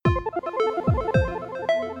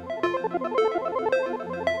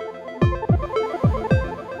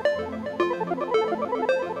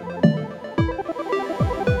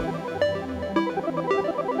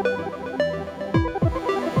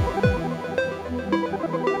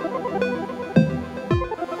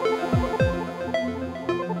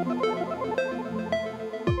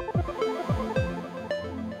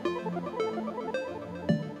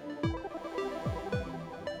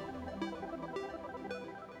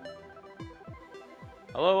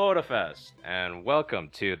Hello, OdaFest, and welcome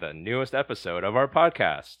to the newest episode of our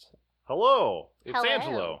podcast. Hello, it's Hello.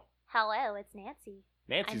 Angelo. Hello, it's Nancy.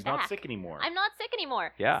 Nancy's I'm not back. sick anymore. I'm not sick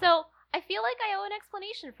anymore. Yeah. So I feel like I owe an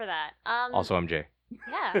explanation for that. Also, I'm Jay.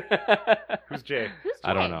 Yeah. Who's Jay? Who's Jay?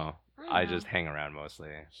 I don't know. I know. just hang around mostly.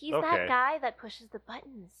 He's Okay. that guy that pushes the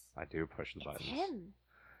buttons. I do push the It's buttons. him.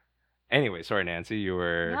 Anyway, sorry, Nancy, you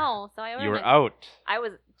were No, so I you were out. I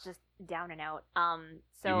was just down and out.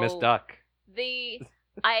 So You missed Duck.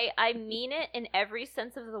 I mean it in every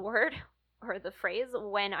sense of the word or the phrase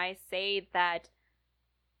when I say that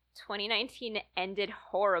 2019 ended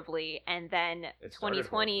horribly and then It started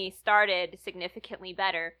 2020 started significantly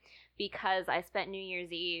better because I spent New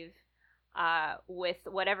Year's Eve with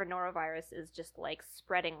whatever norovirus is just like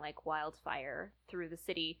spreading like wildfire through the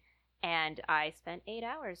city, and I spent 8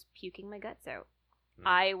 hours puking my guts out.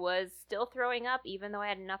 I was still throwing up even though I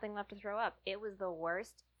had nothing left to throw up. It was the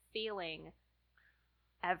worst feeling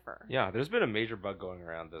ever. Yeah, there's been a major bug going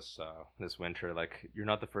around this winter. Like, you're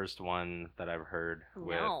not the first one that I've heard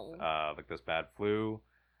with No. like this bad flu.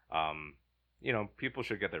 People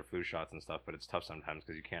should get their flu shots and stuff, but it's tough sometimes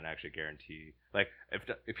because you can't actually guarantee. Like,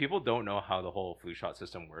 if people don't know how the whole flu shot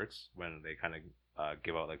system works when they kind of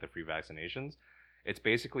give out like the free vaccinations, it's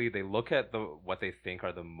basically they look at what they think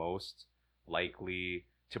are the most likely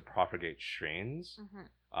to propagate strains. Mhm.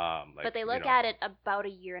 Like, But they look at it about a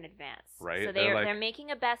year in advance. Right, So they're they're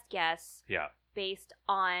making a best guess Yeah, based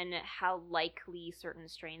on how likely certain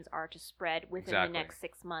strains are to spread within Exactly. the next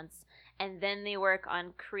 6 months. And then they work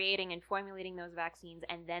on creating and formulating those vaccines,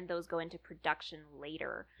 and then those go into production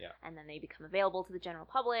later. Yeah. And then they become available to the general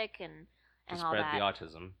public and to all spread that. the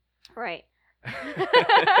autism. Right.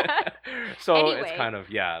 So Anyway. it's kind of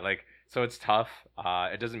so it's tough.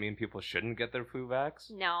 It doesn't mean people shouldn't get their flu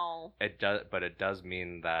vax. No. It does, but it does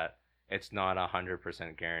mean that it's not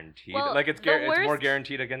 100% guaranteed. Well, Like it's the it's more worst-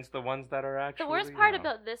 guaranteed against the ones that are actually. The worst part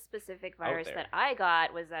about this specific virus there. that I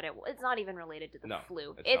got was that it's not even related to the No,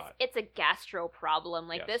 flu. it's not. It's a gastro problem.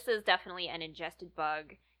 Like, Yes. this is definitely an ingested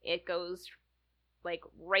bug. It goes like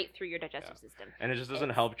right through your digestive system. and it just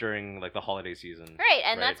doesn't it's- help during like the holiday season. Right,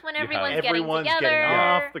 and Right. that's when You have- everyone's getting together. getting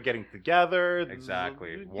off. They're getting together.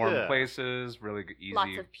 Exactly. Warm Yeah. places, really easy.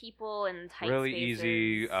 Lots of people in tight really spaces.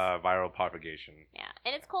 easy viral propagation. Yeah,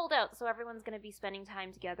 and it's cold out, so everyone's going to be spending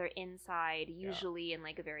time together inside, usually in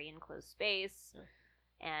like a very enclosed space. Yeah.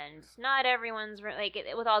 And not everyone's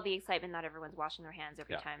with all the excitement. Not everyone's washing their hands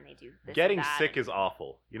every Yeah. time they do this. Getting and that. sick is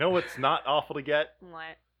awful. You know what's not awful to get?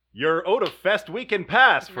 What? Your OdaFest weekend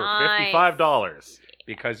pass for Nice. $55.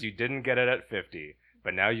 Because you didn't get it at 50,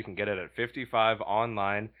 but now you can get it at 55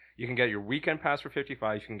 online. You can get your weekend pass for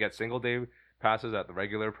 55. You can get single day passes at the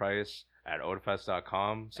regular price at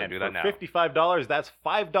odafest.com. So And do for that now. $55, that's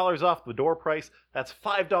 $5 off the door price. That's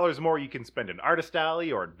 $5 more you can spend in Artist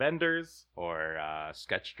Alley or at vendors. Or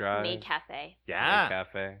Sketch Drive, Maid Cafe. Yeah.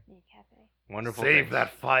 Cafe. Maid Cafe. Wonderful. Save things.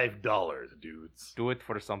 that $5, dudes. Do it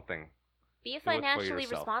for something. Be Do it for financially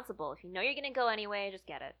yourself. responsible. If you know you're going to go anyway, just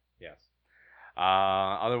get it. Yes.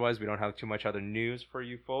 Otherwise, we don't have too much other news for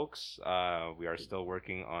you folks. We are still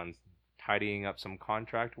working on tidying up some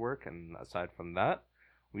contract work, and aside from that,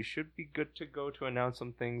 we should be good to go to announce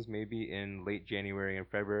some things maybe in late January and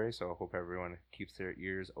February. So I hope everyone keeps their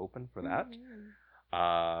ears open for that.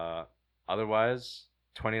 Mhm. Otherwise,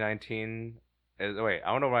 2019 is. Wait,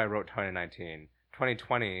 I don't know why I wrote 2019.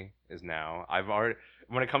 2020 is now. I've already.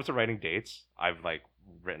 When it comes to writing dates, I've like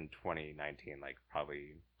written 2019 like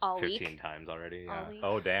probably All 15 week. times already. All Yeah. week.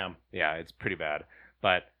 Oh, damn. Yeah, it's pretty bad.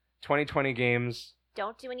 But 2020 games.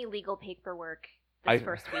 Don't do any legal paperwork I- this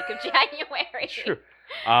first week of January. Sure.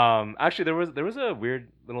 Actually, there was a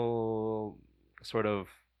weird little sort of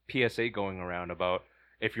PSA going around about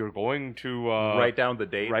if you're going to write down the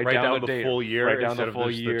date. write Write down down the the date, full year. write down instead the of full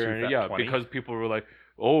just the year, yeah, 2020. because people were like,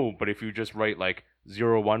 oh, but if you just write like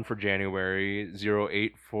 01 for January,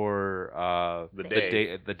 08 for The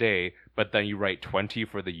the day, but then you write 20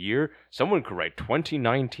 for the year, someone could write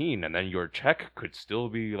 2019, and then your check could still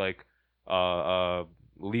be like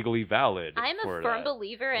legally valid. I'm a for firm that.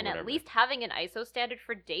 believer in whatever. at least having an ISO standard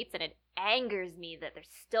for dates, and it angers me that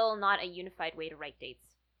there's still not a unified way to write dates.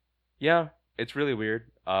 Yeah, it's really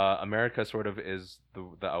weird. America sort of is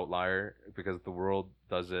the outlier because the world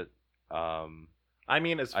does it. I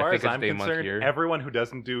mean, as I far think as it's I'm day, month, concerned, year. everyone who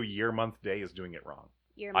doesn't do year, month, day is doing it wrong.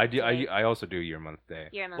 Year, I month, do. day. I also do year, month, day.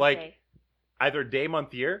 Year, month, Like, day. Either day,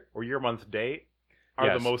 month, year or year, month, day are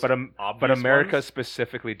Yes, the most but obvious but America ones.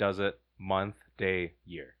 specifically does it month, day,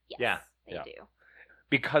 year Yes, yeah, they yeah. do.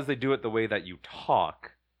 because they do it the way that you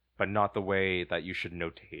talk, but not the way that you should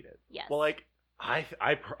notate it. Yes. Well, like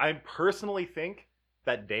I personally think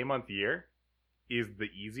that day, month, year is the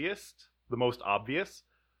easiest, the most obvious.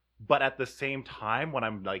 But at the same time, when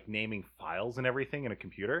I'm like naming files and everything in a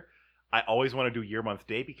computer, I always want to do year, month,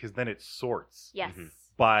 day because then it sorts Yes. Mhm.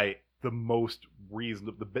 by the most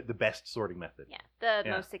reasonable, the best sorting method. Yeah. The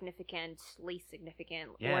Yeah. most significant, least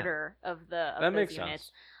significant Yeah. order of the That those makes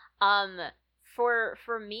units. sense.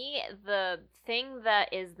 For me, the thing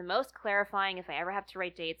that is the most clarifying if I ever have to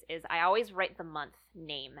write dates is I always write the month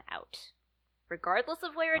name out. Regardless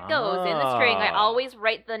of where it goes in the string, I Ah. always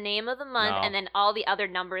write the name of the month, No. and then all the other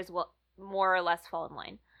numbers will more or less fall in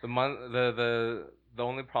line. The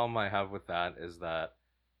only problem I have with that is that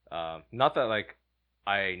not that like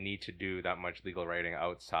I need to do that much legal writing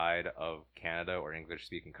outside of Canada or English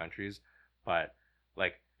speaking countries, but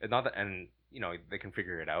like it's not that, and you know they can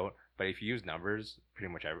figure it out. But if you use numbers,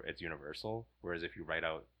 pretty much it's universal. Whereas if you write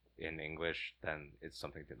out in English, then it's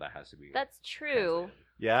something that has to be. That's true. translated.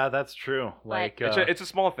 Yeah, that's true. Like It's a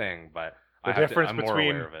small thing, but the I have difference I'm more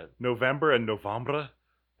between aware of it. November and November,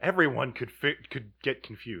 everyone could get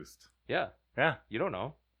confused. Yeah, Yeah, you don't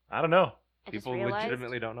know. I don't know. I just People realized,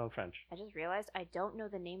 legitimately don't know French, I just realized I don't know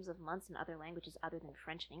the names of months in other languages other than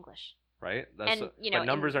French and English. right? And, you know, but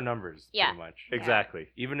numbers in- are numbers, Yeah. pretty much. Yeah.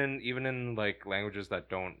 Exactly. Even in like languages that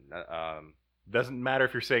don't Doesn't matter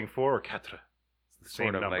if you're saying 4 or 4. It's the same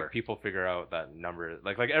sort of number. like people figure out that number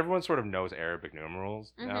like everyone sort of knows Arabic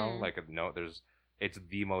numerals now. Mhm. Like it's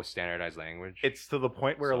the most standardized language. It's to the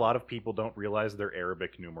point where a So- lot of people don't realize they're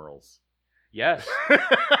Arabic numerals. Yes.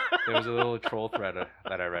 There was a little troll thread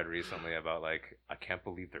that I read recently about like I can't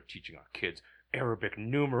believe they're teaching our kids Arabic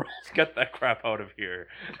numerals. Get that crap out of here.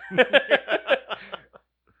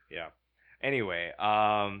 Yeah. Anyway,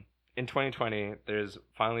 in 2020, there's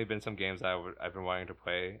finally been some games that I've been wanting to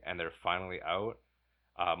play, and they're finally out.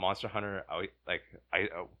 Monster Hunter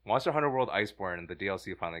Monster Hunter World Iceborne, the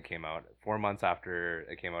DLC finally came out 4 months after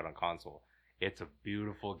it came out on console. It's a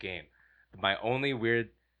beautiful game. My only weird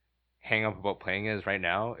hang up about playing it is right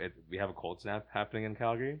now we have a cold snap happening in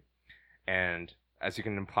Calgary, and as you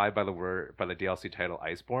can imply by the DLC title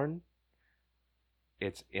Iceborne,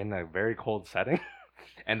 it's in a very cold setting.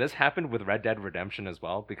 And this happened with Red Dead Redemption as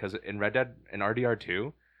well, because in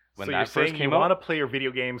RDR2, when so that you're first saying came you out, want to play your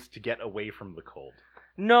video games to get away from the cold.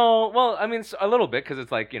 no, well, I mean, a little bit, because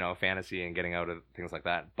it's like, you know, fantasy and getting out of things like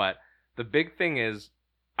that. But the big thing is,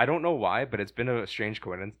 I don't know why, but it's been a strange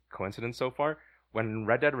coincidence so far. When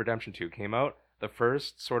Red Dead Redemption 2 came out, the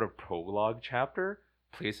first sort of prologue chapter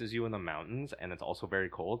places you in the mountains, and it's also very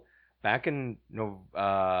cold. Back in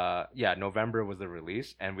November was the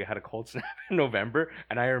release, and we had a cold snap in November.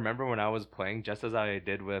 And I remember when I was playing, just as I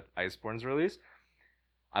did with Iceborne's release,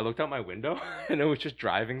 I looked out my window and it was just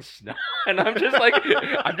driving snow, and I'm just like,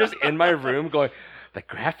 I'm just in my room going, the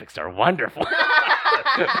graphics are wonderful.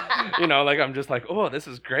 You know, like I'm just like, oh, this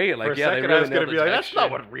is great. Like, For a yeah, second, they really I was going nailed to be the like, that's not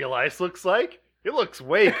texture. what real ice looks like. It looks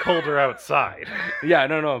way colder outside. Yeah,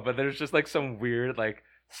 no, but there's just like some weird like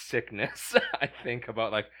sickness. I think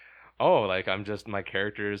about like, oh, like I'm just my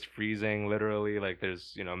character is freezing literally. Like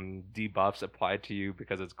there's debuffs applied to you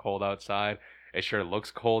because it's cold outside. It sure looks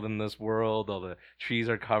cold in this world. All the trees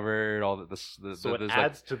are covered. All So it there's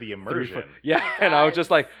adds to the 3 immersion. foot. Yeah, It and I was does. just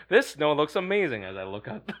like, this snow looks amazing as I look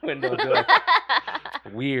out the window. And be like,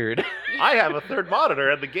 weird. I have a third monitor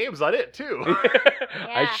and the game's on it too.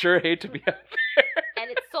 I sure hate to be out there. And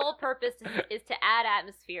its sole purpose is to add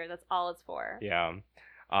atmosphere. That's all it's for. Yeah.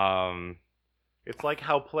 It's like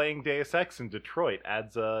how playing Deus Ex in Detroit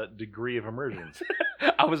adds a degree of immersion.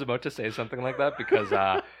 I was about to say something like that because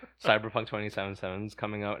Cyberpunk 2077 is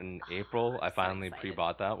coming out in April. I so finally excited.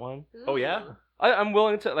 pre-bought that one. Oh, yeah? Ooh. I'm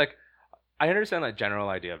willing to I understand that general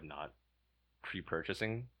idea of not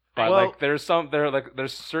pre-purchasing, but Well- there's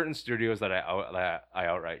certain studios that I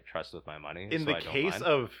outright trust with my money. In so the I don't case mind.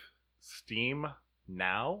 of Steam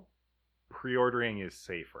now, pre-ordering is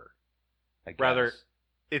safer. I guess. rather-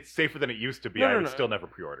 It's safer than it used to be. No, I no, would no. still never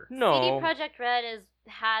pre-order. no. CD Projekt Red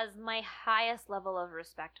has my highest level of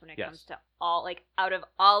respect when it Yes. comes to out of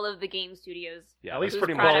all of the game studios Yeah, At least whose for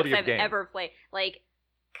the products quality of I've game. ever played. Like,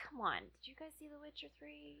 come on, did you guys see The Witcher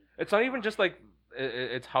 3? It's not even just like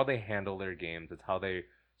it's how they handle their games. It's how they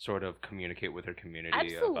sort of communicate with their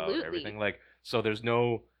community about Absolutely. everything. Like, so there's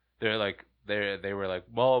no. They were like,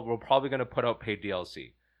 well, we're probably gonna put out paid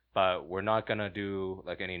DLC, but we're not gonna do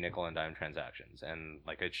like any nickel and dime transactions, and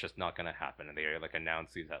like it's just not gonna happen. And they like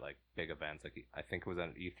announce these at like big events, like I think it was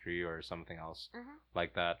at E3 or something else Mhm.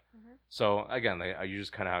 like that. Mhm. So again, you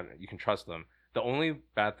just kind of you can trust them. The only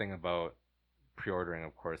bad thing about pre-ordering,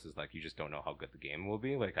 of course, is like you just don't know how good the game will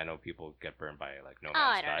be. Like I know people get burned by like No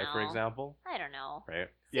I Man's don't Sky, for know. example, I don't know. right?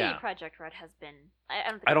 CD Yeah. Projekt Red has been. I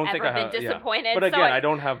don't think I don't I've think ever I have been disappointed. Yeah. But again, so I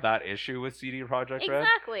don't have that issue with CD Projekt Red.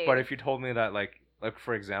 exactly. But if you told me that, like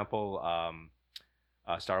for example,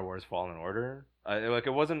 Star Wars Fallen Order, like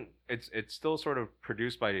it wasn't. It's still sort of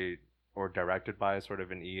produced by or directed by sort of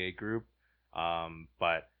an EA group,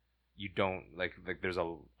 but you don't like there's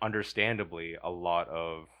understandably a lot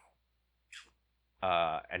of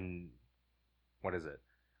and what is it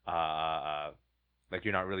like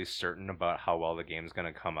you're not really certain about how well the game's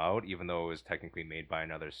gonna come out, even though it was technically made by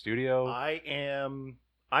another studio.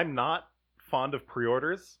 I'm not fond of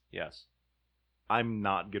pre-orders. Yes. I'm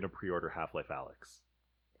not gonna pre-order Half-Life Alyx.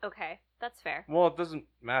 Okay, that's fair. Well, it doesn't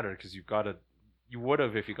matter because you would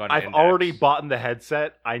have if you got an I've Index. already bought the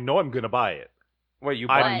headset. I know I'm gonna buy it. Wait, you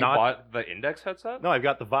I'm bought, not- bought the Index headset? No, I've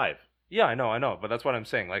got the Vive. Yeah, I know, but that's what I'm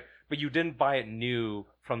saying. Like, but you didn't buy it new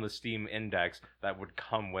from the Steam Index that would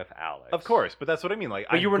come with Alex. Of course, but that's what I mean. Like,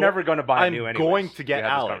 But you were never going to buy it I'm new anyways. going to get We had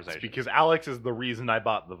this Alex conversation. because Alex is the reason I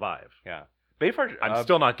bought the Vive. Yeah, Bayfar. I'm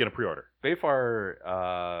still not gonna pre-order.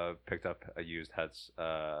 Bayfar picked up a used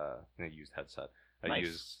headset, Nice.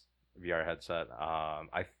 used VR headset.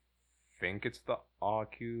 I think it's the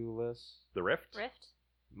Oculus. The Rift. Rift.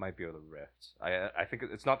 Might be the Rift. I think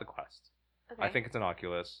it's not the Quest. Okay. I think it's an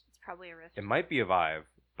Oculus. it's probably a Rift. It might be a Vive,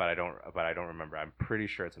 but I don't remember. I'm pretty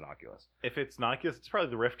sure it's an Oculus. If it's not Oculus, it's probably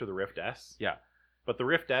the Rift or the Rift S. Yeah. But the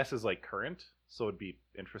Rift S is like current, so it'd be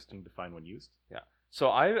interesting to find one used. So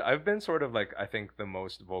I've been sort of like I think the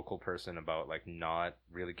most vocal person about like not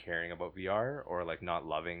really caring about VR or like not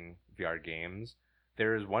loving VR games.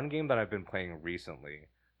 There is one game that I've been playing recently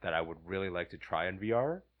that I would really like to try in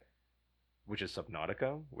VR, which is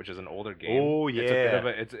Subnautica, which is an older game. Oh, It's a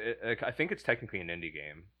bit yeah. of I think it's technically an indie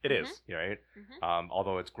game. It is. Yeah, right. Mhm.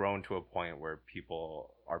 Although it's grown to a point where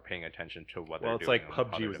people are paying attention to what Well, they're it's doing. like and how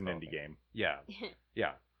PUBG they're was an indie developing. game. Yeah,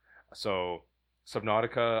 yeah. So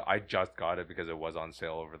Subnautica, I just got it because it was on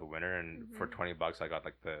sale over the winter, and for Mhm. $20, I got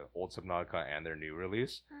like the old Subnautica and their new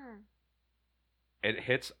release. Hmm. It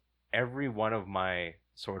hits every one of my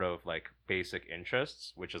sort of like basic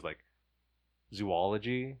interests, which is like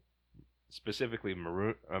zoology, specifically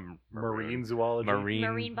Marine zoology. Marine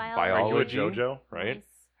Are you a biology. JoJo? right?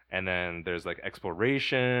 Nice. And then there's like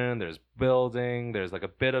exploration, there's building, there's like a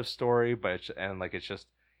bit of story, but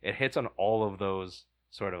it hits on all of those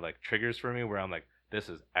sort of like triggers for me where I'm like, this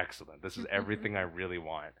is excellent. This is everything I really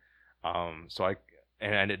want.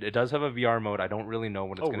 It does have a VR mode. I don't really know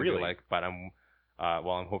what it's Oh, going to really? be like, but I'm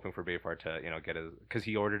hoping for Bayfar to get it because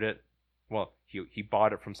he ordered it. Well, he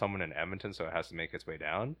bought it from someone in Edmonton, so it has to make its way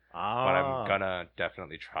down. But I'm gonna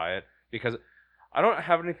definitely try it because I don't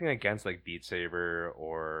have anything against like Beat Saber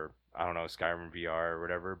or I don't know Skyrim VR or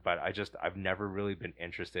whatever. But I've never really been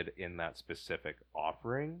interested in that specific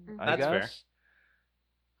offering. Mhm. I That's fair. guess.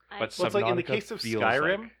 I- But Well, it's like in the Subnautica case of feels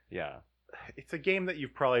Skyrim- like- yeah, It's a game that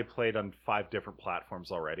you've probably played on 5 different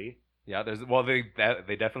platforms already. yeah. They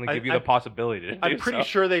definitely give you I- the possibility to do I'm pretty so.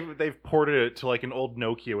 sure they've ported it to like an old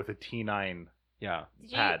Nokia with a T9. Yeah,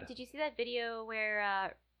 pad. Did you see that video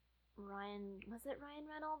where Ryan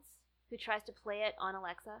Reynolds who tries to play it on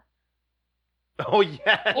Alexa? Oh yeah.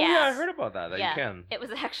 Oh yeah, I Yes. heard about that. That Yeah. you can. It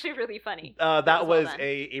was actually really funny. That was well was done.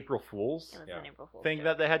 a April Fool's It was Yeah. an April Fool's thing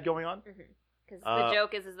that they had going on. because Uh, the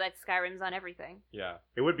joke is that Skyrim's on everything. Yeah.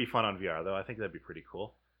 It would be fun on VR though. I think that'd be pretty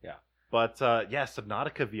cool. Yeah. But yeah,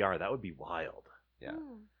 Subnautica VR, that would be wild. Yeah.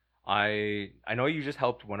 Hmm. I know you just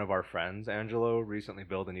helped one of our friends, Angelo, recently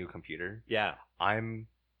build a new computer. Yeah.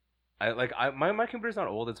 My computer's not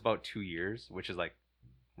old. It's about 2 years, which is like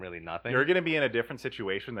really nothing. You're gonna be in a different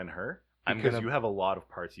situation than her I'm because gonna- you have a lot of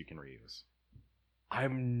parts you can reuse.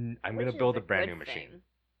 I'm Which gonna is build a good brand new machine. thing.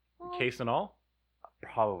 Well, Case and all.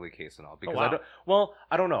 Probably case and all because wow.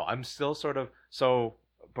 I don't know. I'm still sort of so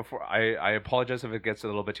before I apologize if it gets a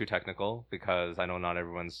little bit too technical because I know not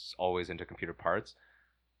everyone's always into computer parts,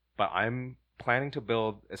 but I'm planning to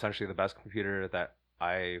build essentially the best computer that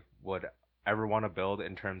I would ever want to build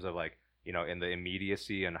in terms of like, in the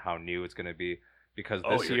immediacy and how new it's going to be because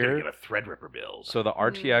this year a Threadripper build. so the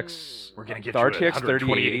RTX we're gonna get the you RTX a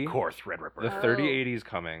 3080 core Threadripper. the Oh. 3080 is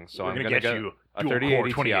coming, so we're I'm gonna going to get get you a dual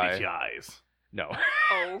 3080 core 2080 Ti. Ti's. No.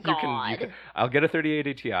 Oh you God. can I'll get a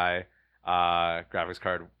 3080 Ti graphics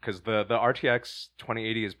card because the RTX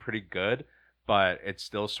 2080 is pretty good, but it's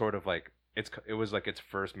still sort of like it was like its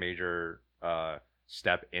first major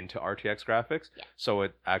step into RTX graphics. Yeah. So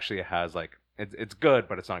it actually has like it's good,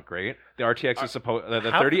 but it's not great. The RTX is supposed the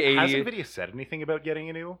Has 3080. NVIDIA said anything about putting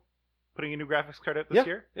a new graphics card out this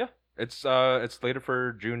year? Yeah, It's slated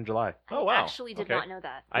for June, July. Oh, wow. I actually did Okay. not know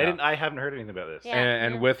that. I haven't heard anything about this. Yeah.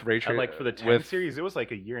 And with ray And tracing, like for the 10 with series, it was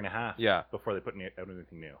like a year and a half yeah, before they put out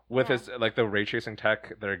anything new. with Yeah. its like the ray tracing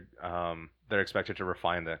tech, they're expected to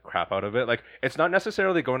refine the crap out of it. Like it's not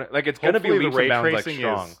necessarily going to like it's going to be Hopefully leaps the ray and bounds like tracing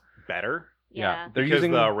strong. is better Yeah. They're because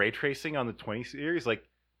using the ray tracing on the 20 series, like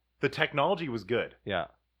the technology was good, yeah.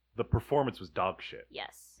 the performance was dog shit.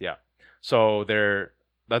 Yes. Yeah. So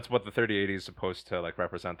that's what the 3080 is supposed to like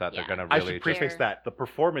represent. That Yeah. they're going to I really should preface Fair. that the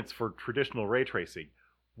performance for traditional ray tracing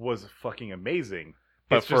was fucking amazing.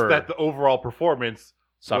 But It's just for- that the overall performance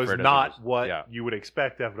suffer was as a not result. what Yeah. you would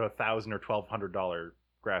expect out of $1,000 or $1,200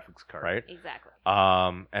 graphics card. Right. Exactly.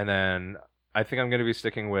 And then I think I'm going to be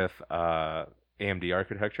sticking with AMD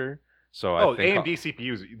architecture. So Oh, I think AMD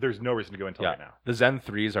CPUs. There's no reason to go into Yeah. right now. the Zen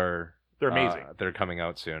 3s are They're amazing. they're coming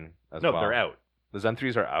out soon as No, well. they're out. The Zen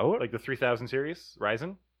 3s are out. Like the 3000 series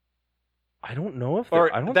Ryzen. I don't know if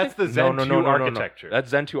Or I don't that's think, the Zen 2 architecture. That's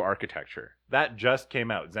Zen 2 architecture. That just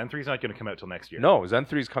came out. Zen 3 is not going to come out till next year. No, Zen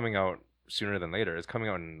 3 is coming out sooner than later. It's coming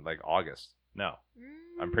out in like August. No.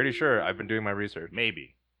 I'm pretty sure. I've been doing my research.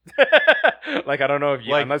 Maybe. Like I don't know if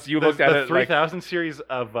you Like, unless you the, looked at the it like 3000 series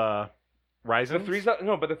of Ryzen. the 3000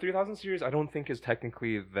 no, but the 3000 series I don't think is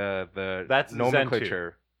technically the That's Zen 2.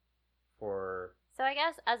 nomenclature for So I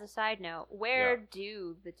guess as a side note, where Yeah.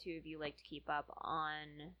 do the two of you like to keep up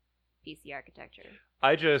on PC architecture?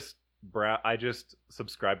 I just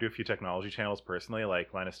subscribe to a few technology channels personally,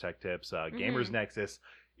 like Linus Tech Tips. Gamers Mhm. Nexus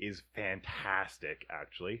is fantastic,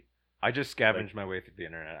 actually. I just scavenge my way through the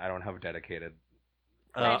internet. I don't have dedicated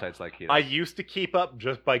Uh, websites like he I does. used to keep up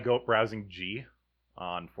just by browsing G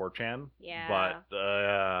on 4chan, Yeah. but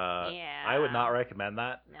Yeah. I would not recommend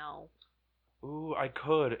that. No. Ooh, I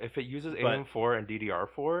could if it uses But- AM4 and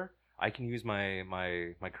DDR4. I can use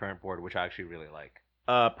my current board, which I actually really like.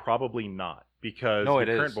 Probably not, because No, your it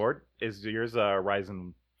is. current board is yours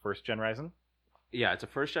Ryzen first gen Ryzen. Yeah, it's a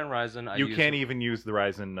first gen Ryzen. You can't even use the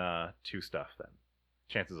Ryzen 2 stuff then.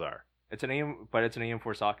 Chances are. It's an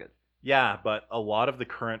AM4 socket. Yeah, but a lot of the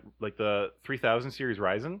current, like the 3000 series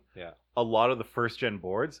Ryzen, Yeah. a lot of the first gen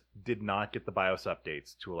boards did not get the BIOS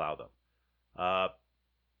updates to allow them.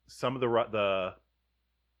 Some of the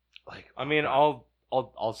like, I mean, oh,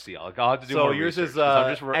 I'll see. I'll have to do so more yours research, is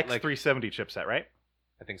 'cause I'm just X370 chipset, right?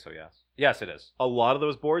 I think so. Yes. Yes, it is. A lot of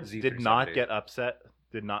those boards did not Z370. get upset.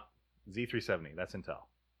 Did not Z370. That's Intel.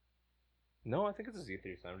 No, I think it's a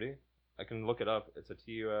Z370. I can look it up. It's a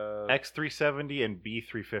TU. X370 and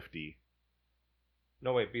B350.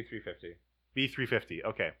 No, wait, B350. B350.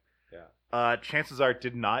 Okay. Yeah. Chances are it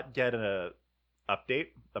did not get a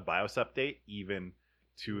BIOS update, even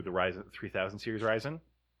to the Ryzen 3000 series Ryzen.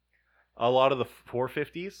 A lot of the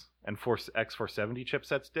 450s and X470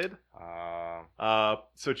 chipsets did.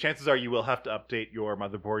 So chances are you will have to update your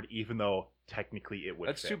motherboard, even though technically it would.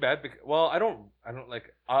 That's fit. too bad. Well, I don't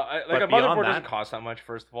like. Like But a beyond motherboard that- doesn't cost that much.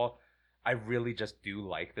 First of all, I really just do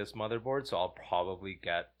like this motherboard, so I'll probably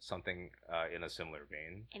get something in a similar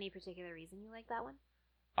vein. Any particular reason you like that one?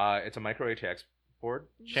 It's a micro ATX board.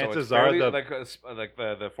 Chances so it's are fairly, the- like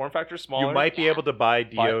the form factor is smaller. You might be Yeah. able to buy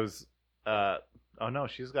Dio's. Oh no,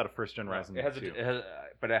 she's got a first gen Ryzen It has, too.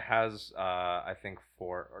 but it has I think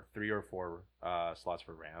 3 or 4 slots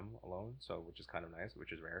for RAM alone, so which is kind of nice,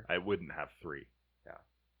 which is rare. I wouldn't have 3,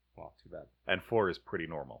 Well, too bad. and 4 is pretty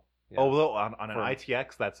normal. Yeah. Although on an For-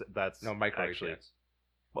 ITX, that's No, micro actually. ATX.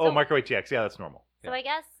 Oh, So- micro ATX, yeah, that's normal. So Yeah. I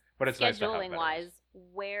guess But it's nice to have scheduling better wise,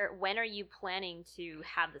 when are you planning to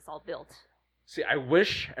have this all built? See, I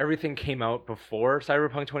wish everything came out before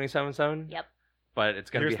Cyberpunk 2077. Yep. But it's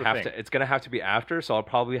gonna Here's be the have thing. to. It's gonna have to be after, so I'll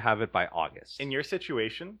probably have it by August. In your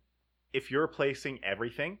situation, if you're replacing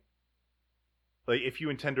everything, like if you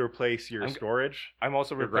intend to replace your I'm- storage, I'm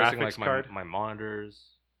also your replacing graphics like card? my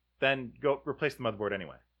monitors. then go replace the motherboard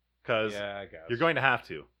anyway, because Yeah, I guess you're going to have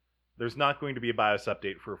to. There's not going to be a BIOS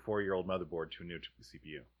update for a 4-year-old motherboard to a new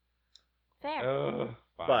CPU. Fair.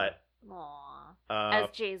 Fine. But Aww. uh, As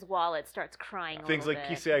Jay's wallet starts crying a things like little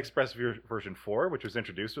bit. PCI Express version 4, which was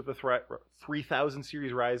introduced with the 3000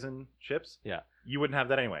 series Ryzen chips, Yeah. you wouldn't have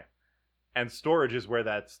that anyway. And storage is where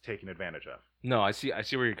that's taken advantage of. No, I see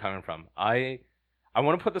where you're coming from. I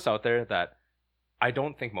want to put this out there that I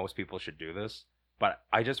don't think most people should do this, but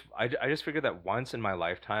I just figured that once in my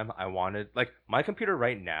lifetime I wanted, like, my computer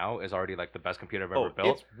right now is already like the best computer I've ever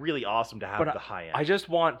built. It's really awesome to have But the high end. I just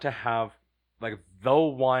want to have like the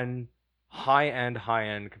one high end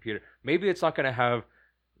computer. Maybe it's not going to have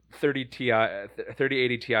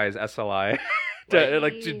 3080 Ti's SLI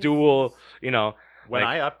to dual, when like,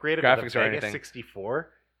 I upgraded to graphics the or Vega anything.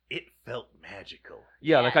 64, it felt magical.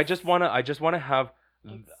 Yeah, like I Yes. just want to have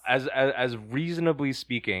as reasonably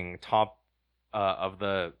speaking, of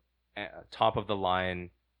the top of the line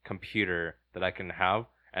computer that I can have,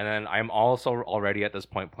 and then I'm also already at this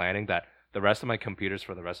point planning that the rest of my computers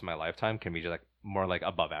for the rest of my lifetime can be just like more like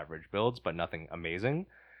above average builds, but nothing amazing.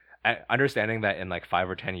 Understanding that in like 5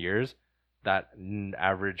 or 10 years, that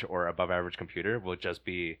average or above average computer will just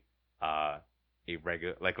be a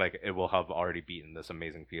regular like it will have already beaten this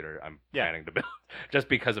amazing computer I'm planning to build just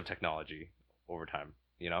because of technology over time,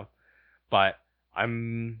 But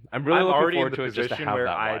I'm really looking already forward in the to it just to position have where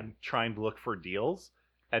that I'm one. trying to look for deals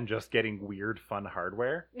and just getting weird, fun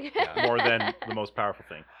hardware Yeah. more than the most powerful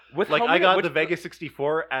thing. With Like how I many- got which- the Vega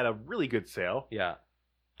 64 at a really good sale, Yeah.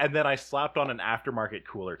 and then I slapped on an aftermarket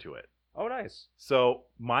cooler to it. Oh, nice. So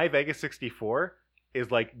my Vega 64 is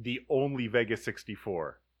like the only Vega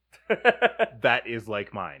 64 that is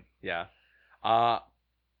like mine. Yeah. How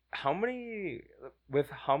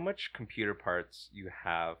much computer parts you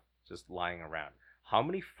have just lying around? How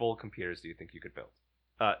many full computers do you think you could build?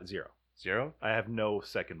 0. 0? I have no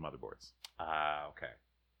second motherboards. Okay.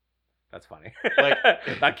 That's funny. Like-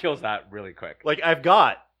 that kills that really quick. Like I've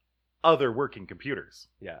got other working computers,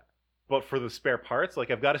 Yeah. but for the spare parts,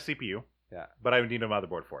 like I've got a CPU. Yeah. But I would need a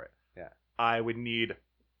motherboard for it. Yeah. I would need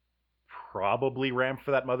probably RAM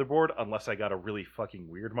for that motherboard, unless I got a really fucking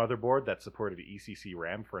weird motherboard that supported ECC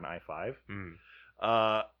RAM for an i5. Mm.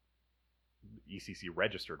 ECC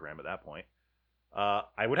registered RAM at that point.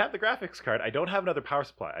 I would have the graphics card. I don't have another power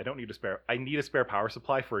supply. I don't need a spare. I need a spare power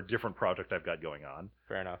supply for a different project I've got going on.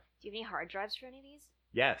 Fair enough. Do you have any hard drives for any of these?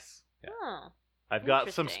 Yes. Yeah. Oh, I've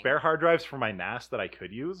got some Interesting. spare hard drives for my NAS that I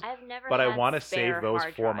could use, I've never. but I had want to spare save those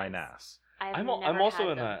hard for my drives. NAS. I've I'm never also had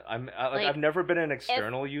in them. that. Like, I've never been an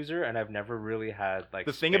external user, and I've never really had like.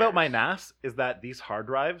 The thing about my spares. NAS is that these hard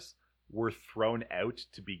drives were thrown out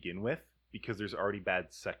to begin with because there's already bad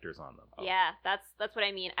sectors on them. Oh. Yeah, that's what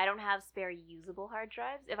I mean. I don't have spare usable hard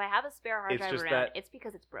drives. If I have a spare hard It's drive just around, that- it's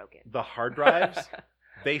because it's broken. The hard drives,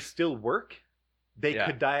 they still work. They Yeah.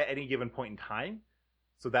 could die at any given point in time.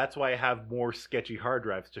 So that's why I have more sketchy hard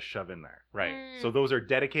drives to shove in there. Right. Mm. So those are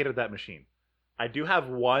dedicated to that machine. I do have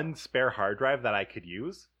one spare hard drive that I could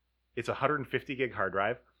use. It's a 150 gig hard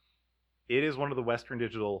drive. It is one of the Western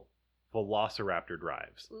Digital Velociraptor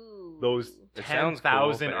drives. Ooh. Those It sounds 10,000 cool, but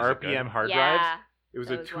is it RPM good? hard yeah. drives. It was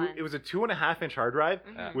those It was a 2.5-inch hard drive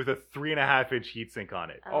Mhm. with a 3.5-inch heatsink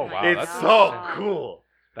on it. Oh, my wow, It's that's so God. cool.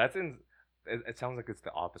 It sounds like it's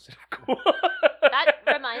the opposite of cool. That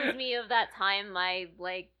reminds me of that time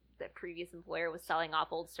the previous employer was selling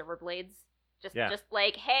off old server blades. Just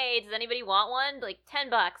like, hey, does anybody want one? Like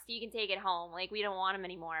 $10, you can take it home. Like we don't want them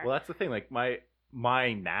anymore. Well, that's the thing. Like my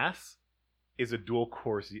NAS is a dual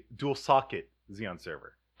socket Xeon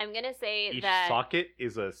server. I'm gonna say Each that socket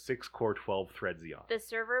is a 6-core 12-thread Xeon. the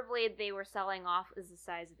server blade they were selling off is the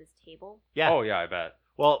size of this table. Yeah. Oh yeah, I bet.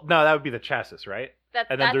 Well, no, that would be the chassis, right? That's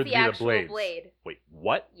And then that's there'd the be the actual blades. blade. Wait,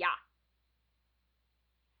 what? Yeah.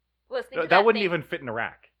 Listening No, to that wouldn't thing- even fit in a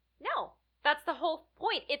rack. No, that's the whole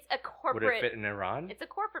point. It's a corporate. Would it fit in Iran? It's a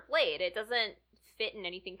corporate blade. It doesn't fit in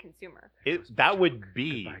anything consumer. That would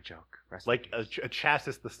be Goodbye joke. Rest in like peace. a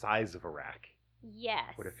chassis the size of a rack.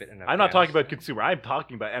 Yes. Would it fit in? I'm not talking about Afghanistan? consumer. I'm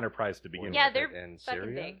talking about enterprise to begin Would Yeah, it with. they're fit in fucking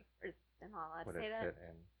Syria? big. I'm not allowed Would to say it that. fit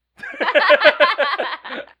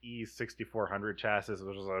in? E6400 chassis was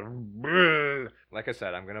just like, "Bleh." Like I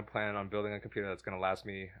said, I'm gonna plan on building a computer that's gonna last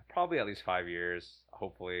me probably at least 5 years.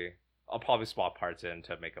 Hopefully, I'll probably swap parts in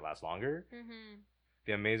to make it last longer. Mm-hmm.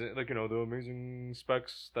 The amazing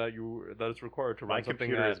specs that it's required to My run something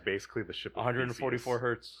computer at is basically the ship of 144 Theseus.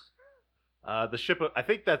 hertz. The ship of, I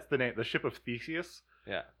think that's the name, the ship of Theseus,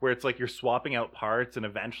 Yeah, where it's like you're swapping out parts and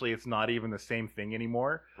eventually it's not even the same thing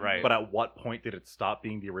anymore. right. But at what point did it stop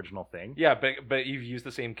being the original thing? yeah, but you've used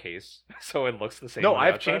the same case, so it looks the same. No, on the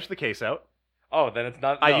I've outside. changed the case out. Oh, then it's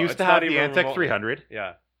not. I no, used it's to not have the even Antec remotely- 300,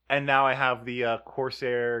 Yeah, and now I have the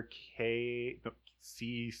Corsair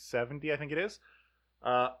C70, I think it is.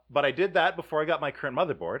 But I did that before I got my current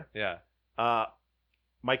motherboard. yeah.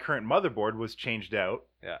 My current motherboard was changed out.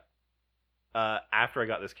 Yeah. After I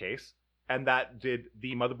got this case, and that did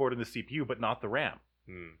the motherboard and the CPU, but not the RAM.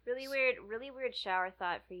 Really weird shower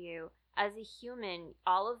thought for you. As a human,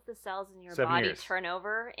 all of the cells in your 7 body years. turn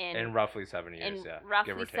over In roughly 7 years, in yeah, give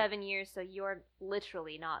roughly or take. 7 years, so you're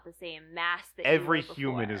literally not the same mass that Every you were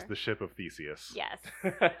human before. is the ship of Theseus. Yes.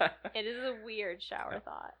 It is a weird shower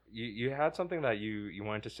thought. you had something that you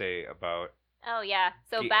wanted to say about Oh yeah.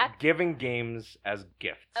 So gi- back giving games as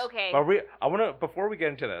gifts. Okay. Are before we get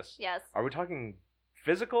into this, Yes. are we talking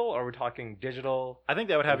physical or are we talking digital? I think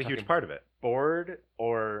that would have a We're huge talking- part of it. Board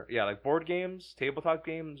or like board games, tabletop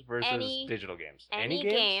games versus Any- digital games. Any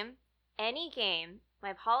games? game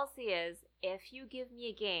My policy is, if you give me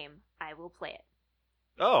a game, I will play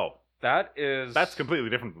it. Oh, That's completely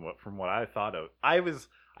different from what I thought of. I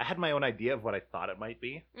had my own idea of what I thought it might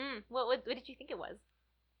be. What did you think it was?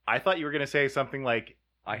 I thought you were going to say something like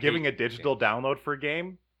giving a digital download for a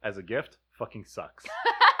game as a gift fucking sucks.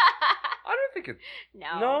 I don't think it.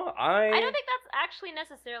 No. I I don't think that's actually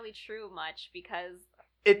necessarily true much because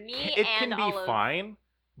It Me can and be all of- fine,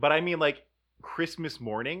 but I mean, like, Christmas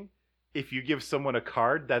morning, if you give someone a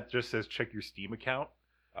card that just says check your Steam account,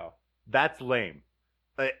 that's lame.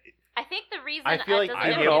 I think the reason I feel like doesn't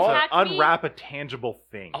being I able to impact me- unwrap a tangible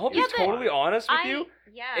thing. I'll be Yeah, is but totally fine. honest with you.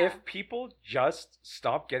 Yeah. If people just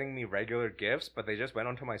stopped getting me regular gifts, but they just went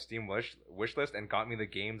onto my Steam wish list and got me the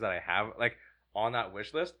games that I have like on that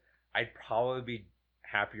wish list, I'd probably be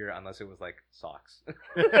happier unless it was like socks.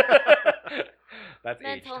 That's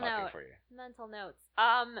age Mental talking note. for you. Mental notes.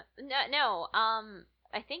 No.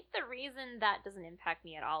 I think the reason that doesn't impact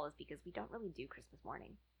me at all is because we don't really do Christmas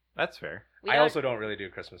morning. That's fair. We I don't- also don't really do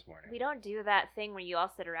Christmas morning. We don't do that thing where you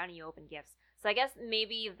all sit around and you open gifts. So I guess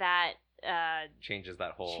maybe that Changes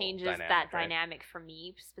that whole changes dynamic, that right? dynamic for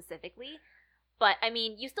me specifically. But I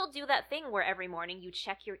mean, you still do that thing where every morning you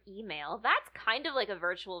check your email. That's kind of like a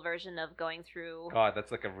virtual version of going through. God,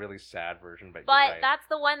 that's like a really sad version, but, But you're right. that's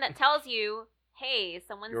the one that tells you, hey,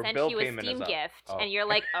 someone Your sent bill you a payment is Steam up. gift. Oh. And you're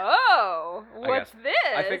like, oh, what's guess.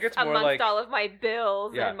 this? I think it's more amongst like- all of my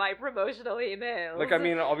bills Yeah. and my promotional emails. Like, I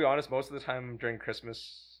mean, I'll be honest, most of the time during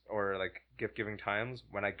Christmas or like gift giving times,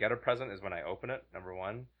 when I get a present is when I open it, number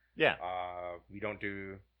one. Yeah. We don't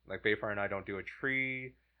do, like, Bayfar and I don't do a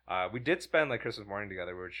tree. We did spend like Christmas morning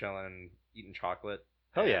together. We were chilling, eating chocolate.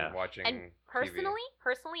 Hell and yeah. watching And TV.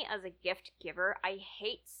 personally, as a gift giver, I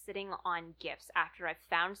hate sitting on gifts after I've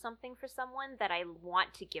found something for someone that I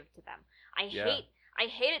want to give to them. I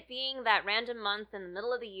hate it being that random month in the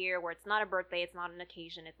middle of the year where it's not a birthday, it's not an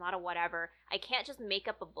occasion, it's not a whatever. I can't just make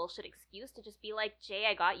up a bullshit excuse to just be like, Jay,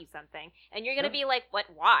 I got you something. And you're going to be like, what,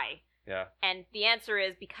 why? Yeah. And the answer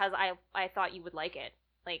is because I thought you would like it.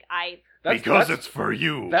 Like, It's for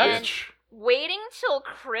you, that's- bitch. waiting till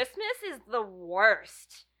Christmas is the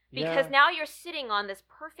worst. Because now you're sitting on this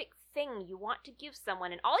perfect thing you want to give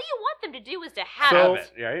someone, and all you want them to do is to have So-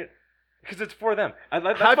 it. Right? Because it's for them.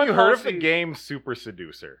 That's Have my you heard of policy. the game Super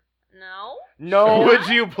Seducer? No? No. Would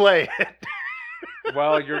you play it?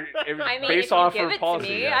 Well, you're I mean, based if you off give her it policy.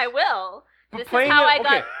 to me, yes. I will. But This is playing how it- I got.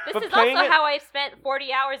 okay, This but is playing also it- how I spent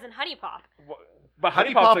 40 hours in Honey Pop. But Honey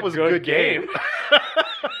Honey Pop's Pop a was good game. game.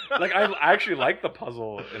 Like, I actually like the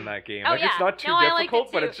puzzle in that game. Oh, Like, yeah. it's not too No, I liked it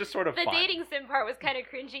difficult, but too. it's just sort of The fun. dating sim part was kind of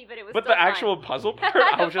cringy, but it was But still the actual fun. puzzle part,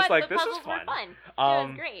 I was just But like, the this is puzzles were fun. fun. It was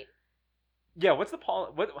Um, great. Yeah, what's the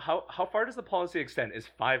how far does the policy extend? Is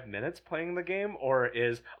 5 minutes playing the game, or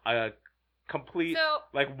is a complete So,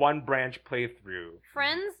 like one branch playthrough?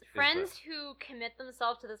 friends this? who commit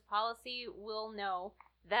themselves to this policy will know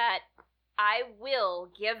that I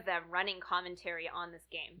will give them running commentary on this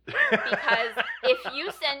game. Because if you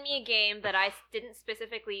send me a game that I didn't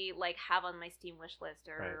specifically like have on my Steam wish list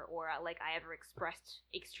or like I ever expressed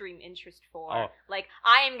extreme interest for, Oh. like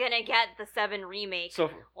I am gonna get the 7 remake So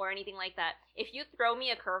or anything like that. If you throw me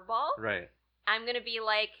a curveball, right. I'm gonna be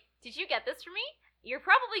like, "Did you get this for me?" You're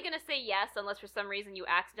probably gonna say yes, unless for some reason you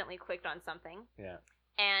accidentally clicked on something. Yeah.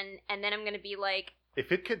 And then I'm gonna be like,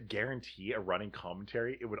 If it could guarantee a running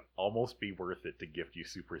commentary, it would almost be worth it to gift you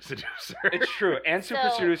Super Seducer. It's true, and Super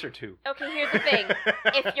So- Seducer 2. okay, here's the thing.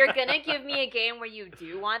 If you're gonna give me a game where you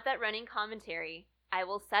do want that running commentary, I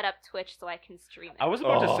will set up Twitch so I can stream it. I was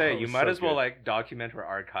about to Oh, say you might so as well good. like document or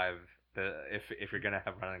archive the if you're gonna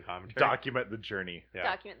have running commentary. Document the journey. Yeah.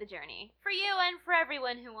 Document the journey for you and for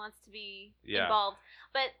everyone who wants to be Yeah. involved.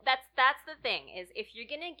 But that's the thing is if you're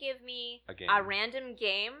gonna give me A game. a random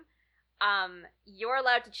game, you're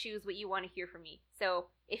allowed to choose what you want to hear from me. So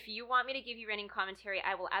if you want me to give you running commentary,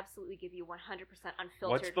 I will absolutely give you 100% unfiltered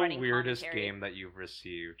What's the running weirdest commentary. game that you've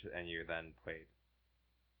received and you then played?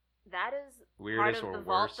 That is Weirdest part or of the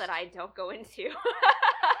vault worst? that I don't go into.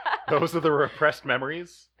 Those are the repressed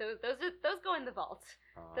memories. those go in the vault.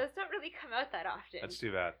 Those don't really come out that often. That's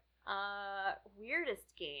too bad.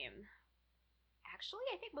 Weirdest game. Actually,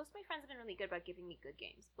 I think most of my friends have been really good about giving me good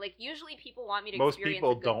games. Like usually people want me to Most experience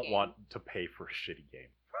people a good don't game. want to pay for a shitty game.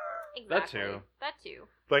 Exactly. too. That too.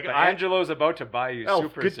 Like But Angelo's about to buy you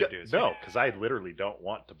Super good Seducer. no, because I literally don't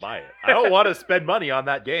want to buy it. I don't want to spend money on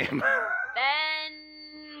that game.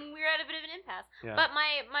 Then we're at a bit of an impasse. Yeah. But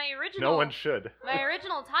my original No one should. my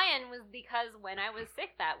original tie-in was because when I was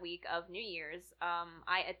sick that week of New Year's,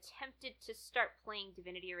 I attempted to start playing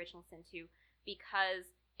Divinity Original Sin 2 because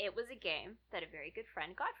it was a game that a very good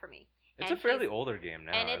friend got for me. It's And a fairly he's- older game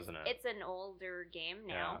now, and isn't it? it's an older game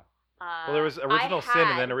now. Well, there was Original Sin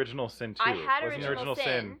and then Original Sin 2. I had Wasn't Original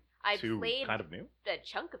Sin. I 2 played kind of new? a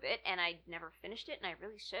chunk of it, and I never finished it, and I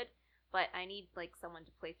really should. But I need like someone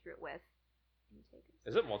to play through it with.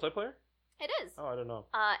 Is it multiplayer? It is. Oh, I don't know.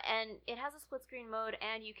 And it has a split screen mode,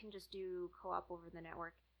 and you can just do co-op over the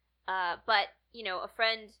network. But you know, a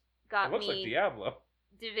friend got It looks me like Diablo.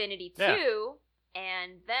 Divinity Yeah. 2,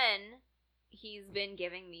 and then he's been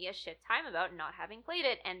giving me a shit time about not having played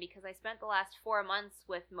it, and because I spent the last 4 months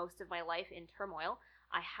with most of my life in turmoil,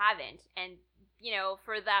 I haven't. And you know,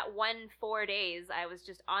 for that 4 days, I was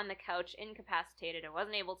just on the couch, incapacitated. I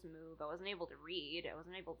wasn't able to move. I wasn't able to read. I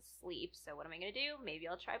wasn't able to sleep. So what am I going to do? Maybe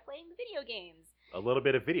I'll try playing the video games. A little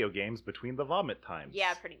bit of video games between the vomit times.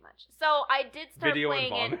 Yeah, pretty much. So I did start Video and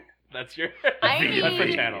playing vomit. it. That's your I Video that's the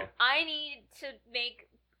need- channel. I need to make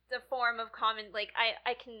the form of comment. Like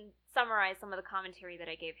I can summarize some of the commentary that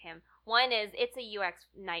I gave him. One is it's a UX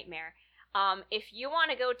nightmare. If you want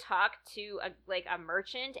to go talk to a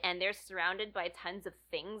merchant and they're surrounded by tons of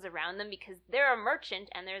things around them because they're a merchant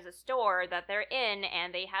and there's a store that they're in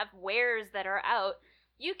and they have wares that are out,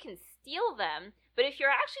 you can steal them. But if you're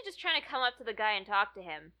actually just trying to come up to the guy and talk to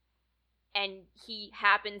him and he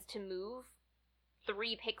happens to move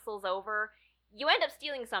 3 pixels over, you end up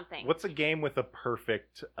stealing something. What's a game with a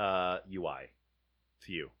perfect UI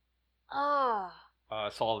to you? Oh.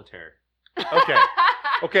 Solitaire. Okay.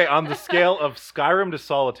 Okay, on the scale of Skyrim to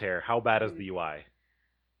Solitaire, how bad is the UI?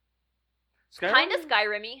 Kind of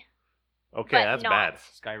Skyrim-y. Okay, But that's not. bad.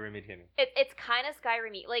 Skyrim Timmy. It's kind of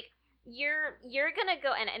Skyrim-y. Like you're gonna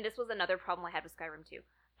go and this was another problem I had with Skyrim too.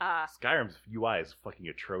 Skyrim's UI is fucking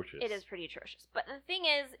atrocious. It is pretty atrocious. But the thing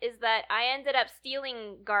is that I ended up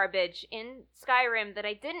stealing garbage in Skyrim that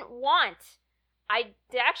I didn't want. I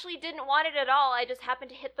actually didn't want it at all. I just happened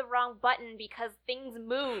to hit the wrong button because things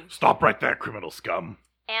moved. Stop right there, criminal scum.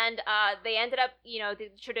 And they ended up, you know, the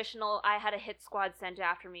traditional, I had a hit squad sent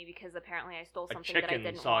after me because apparently I stole A something that I chicken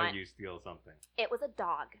didn't saw want. you steal something. It was a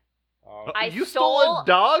dog. Oh, You stole a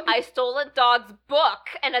dog? I stole a dog's book,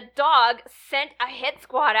 and a dog sent a hit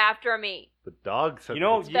squad after me. The dog said you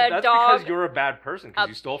know, The that's dog- because you're a bad person because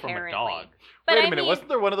you stole from a Apparently. dog. But Wait a I minute, mean, wasn't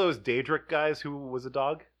there one of those Daedric guys who was a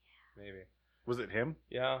dog? Maybe. Was it him?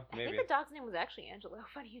 Yeah, I maybe. think the dog's name was actually Angelo.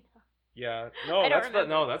 Funny enough. Yeah. I No, don't that's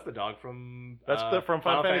remember. that's the dog from That's from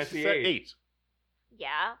Final Fantasy VIII. Yeah.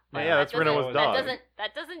 Yeah, yeah, that's Reno's doesn't- dog.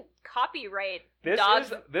 That doesn't copyright This dogs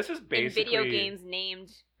is in basically video games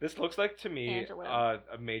named. This looks like to me Angelo.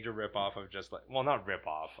 a major ripoff of just like not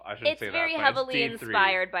ripoff. I shouldn't It's say that. very but heavily it's D3.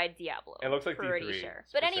 inspired by Diablo. It looks like pretty D3 sure.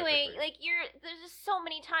 But anyway, specifically. like there's just so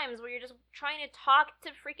many times where you're just trying to talk to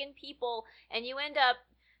freaking people, and you end up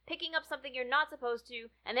picking up something you're not supposed to,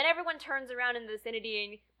 and then everyone turns around in the vicinity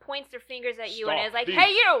and points their fingers at you and Stop, is like, thief. "Hey,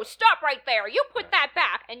 you! Stop right there! You put that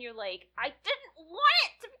back!" And you're like, "I didn't want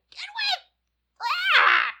it to begin with."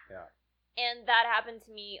 Ah! Yeah. And that happened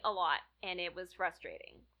to me a lot, and it was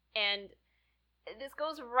frustrating. And this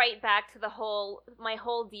goes right back to my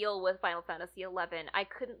whole deal with Final Fantasy XI. I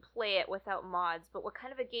couldn't play it without mods, but what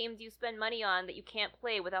kind of a game do you spend money on that you can't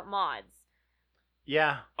play without mods?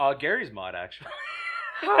 Yeah. Gary's mod actually.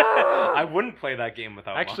 I wouldn't play that game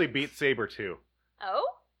without Actually, mods. Beat Saber 2. Oh?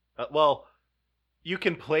 Well, you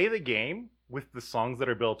can play the game with the songs that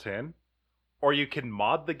are built in, or you can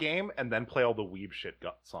mod the game and then play all the weeb shit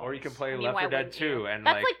songs. Or you can play I mean, Left why 4 Dead wouldn't 2 you? and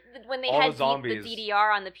That's like when they all had the zombies. the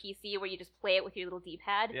DDR on the PC where you just play it with your little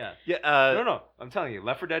D-pad. Yeah. Yeah. No. I'm telling you,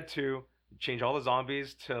 Left 4 Dead 2, change all the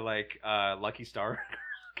zombies to like Lucky Star characters.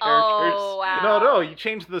 Oh, wow. No, you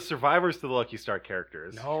change the survivors to the Lucky Star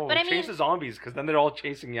characters. No, But I change mean- the zombies because then they're all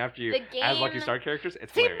chasing after you The as Lucky game- Star characters.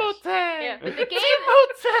 It's hilarious. Yeah, but the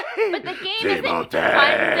game isn't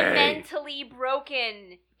fundamentally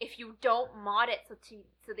broken if you don't mod it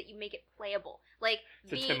so that you make it playable. Like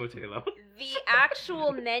It's a Timothy level. the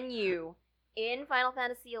actual menu in Final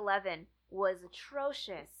Fantasy XI was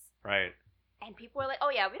atrocious. Right. And people were like,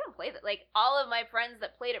 "Oh yeah, we don't play that." Like all of my friends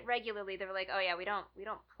that played it regularly, they were like, "Oh yeah, we don't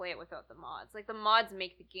play it without the mods." Like the mods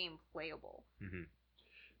make the game playable. Mm-hmm.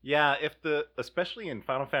 Yeah, especially in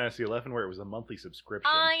Final Fantasy XI where it was a monthly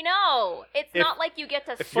subscription. I know. It's If- not like you get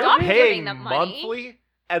to If you're stop giving paying them money. monthly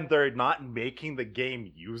and they're not making the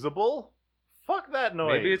game usable, fuck that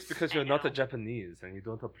noise. Maybe it's because you're I not a know. Japanese and you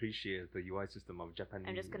don't appreciate the UI system of Japanese.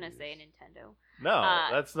 I'm just gonna say Nintendo. No,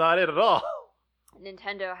 that's not it at all.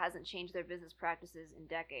 Nintendo hasn't changed their business practices in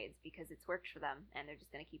decades because it's worked for them, and they're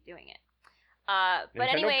just going to keep doing it. But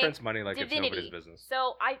Nintendo anyway, prints money like Divinity. it's nobody's business.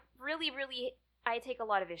 So I really, really I take a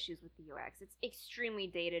lot of issues with the UX. It's extremely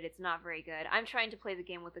dated. It's not very good. I'm trying to play the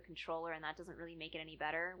game with a controller, and that doesn't really make it any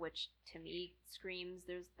better, which to me screams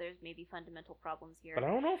there's maybe fundamental problems here. But I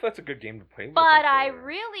don't know if that's a good game to play with. But I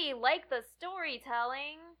really like the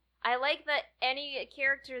storytelling. I like that any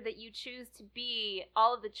character that you choose to be,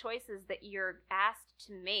 all of the choices that you're asked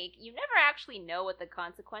to make, you never actually know what the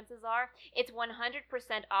consequences are. It's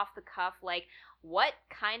 100% off the cuff, like, what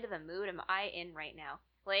kind of a mood am I in right now?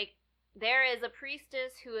 Like, there is a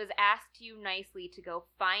priestess who has asked you nicely to go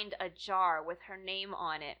find a jar with her name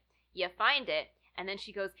on it. You find it, and then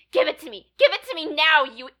she goes, give it to me! Give it to me now,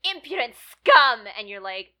 you impudent scum! And you're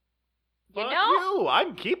like, you Fuck know? you!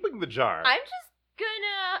 I'm keeping the jar. I'm just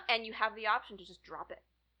gonna... And you have the option to just drop it.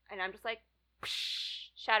 And I'm just like, psh,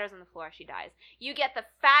 shatters on the floor, she dies. You get the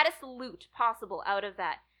fattest loot possible out of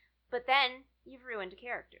that. But then, you've ruined a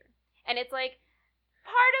character. And it's like,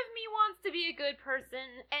 part of me wants to be a good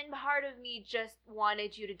person, and part of me just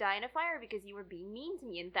wanted you to die in a fire because you were being mean to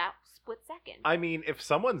me in that split second. I mean, if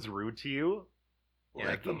someone's rude to you, Yeah,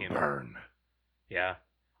 let them game. burn. Yeah.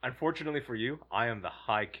 Unfortunately for you, I am the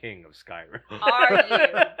High King of Skyrim. Are you?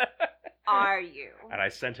 Are you? And I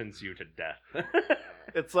sentence you to death.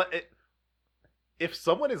 It's like, if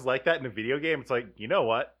someone is like that in a video game, it's like, you know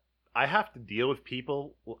what? I have to deal with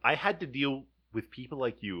people. I had to deal with people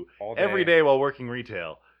like you All day. every day while working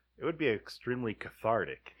retail. It would be extremely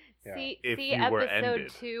cathartic. Yeah. See If see you were episode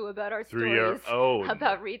ended 2 about our through your stories own.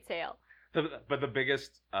 about retail. But the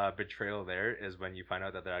biggest betrayal there is when you find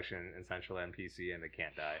out that they're actually an essential NPC and they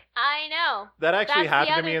can't die. I know. That actually That's the happened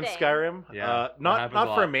to other me in thing. Skyrim. Yeah, that Not happens not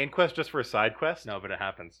a for a lot. main quest, just for a side quest. No, but it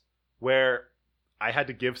happens. Where I had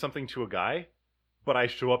to give something to a guy, but I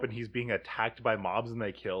show up and he's being attacked by mobs and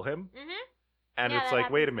they kill him. Mm-hmm. And Yeah, it's that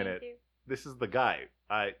like, wait a happens to me minute, too. this is the guy.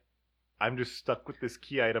 I'm just stuck with this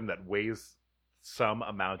key item that weighs some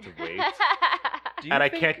amount of weight, Do you and I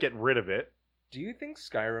think- can't get rid of it. Do you think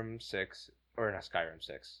Skyrim 6, or not Skyrim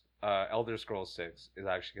 6, Elder Scrolls 6 is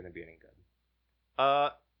actually going to be any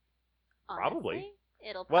good? Probably. Honestly,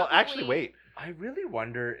 it'll Well, probably... actually, wait. I really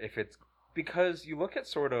wonder if it's because you look at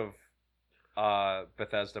sort of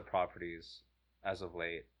Bethesda properties as of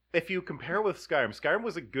late. If you compare with Skyrim, Skyrim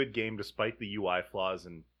was a good game despite the UI flaws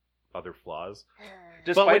and other flaws.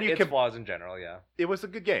 Despite when you its com- flaws in general, yeah, It was a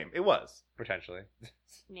good game. It was. potentially.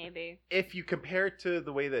 Maybe. If you compare it to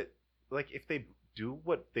the way that, like, if they do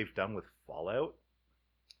what they've done with Fallout,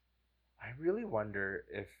 I really wonder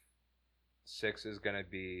if 6 is going to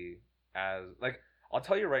be as... Like, I'll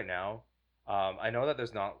tell you right now, I know that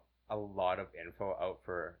there's not a lot of info out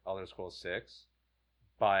for Elder Scrolls 6,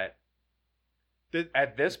 but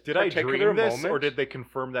at this did I particular dream this, moment... or did they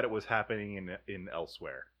confirm that it was happening in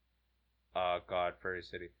elsewhere? God, Fairy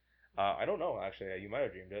City. I don't know, actually. You might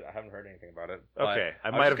have dreamed it. I haven't heard anything about it. But Okay, I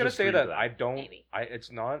I might was have gonna just say dreamed that, that. I don't... Maybe.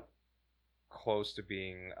 It's not close to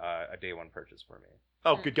being a day one purchase for me.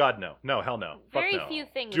 Oh, good God, no. No, hell no. Fuck Very no. few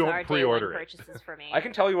things Don't are day one pre-order it. purchases for me. I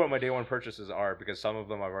can tell you what my day one purchases are because some of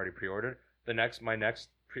them I've already pre-ordered. My next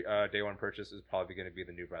day one purchase is probably going to be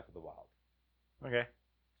the new Breath of the Wild. Okay.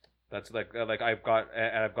 That's like I've got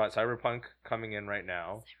Cyberpunk coming in right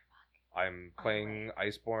now. I'm playing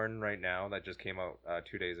Iceborne right now. That just came out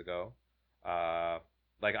 2 days ago.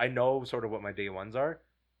 Like I know sort of what my day ones are,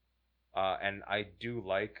 and I do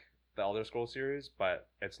like the Elder Scrolls series, but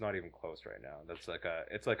it's not even close right now.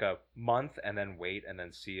 It's like a month and then wait and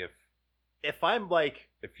then see If I'm, like,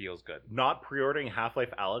 it feels good. not pre-ordering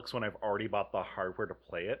Half-Life Alyx when I've already bought the hardware to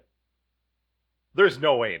play it, there's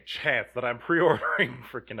no way in chance that I'm pre-ordering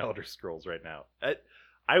freaking Elder Scrolls right now.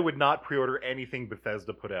 I would not pre-order anything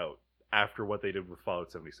Bethesda put out after what they did with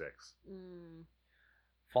Fallout 76. Mm.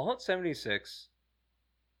 Fallout 76,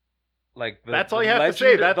 like That's all you have to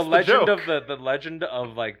say, that's the the legend joke. of the legend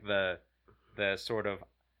of like the sort of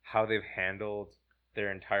how they've handled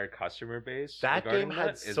their entire customer base. That regarding game had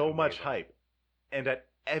that is so much amazing. hype, and at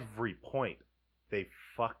every point, they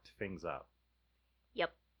fucked things up.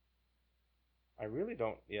 Yep. I really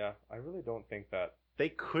don't think that. They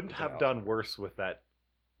couldn't Something have else. done worse with that,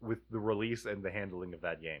 with the release and the handling of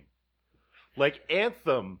that game. Like,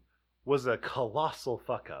 Anthem was a colossal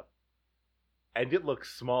fuck up, and it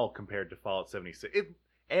looks small compared to Fallout 76.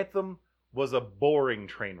 Anthem was a boring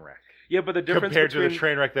train wreck Yeah, but the difference compared to between the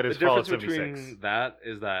train wreck that the is Fallout difference 76. between that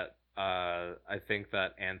is that I think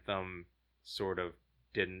that Anthem sort of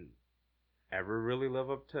didn't ever really live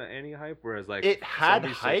up to any hype, whereas like It had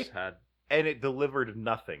 76 hype. had And it delivered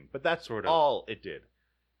nothing, but that's Sort of. all it did.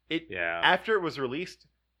 yeah. After it was released,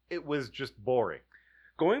 it was just boring.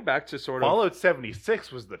 Going back to sort of Fallout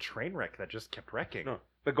 76 was the train wreck that just kept wrecking. No,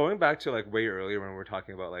 but going back to like way earlier when we were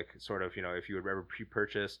talking about like sort of, you know, if you would ever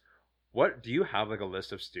pre-purchase What do you have like a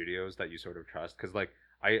list of studios that you sort of trust? Because like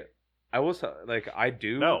I will like I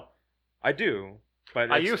do. No, I do,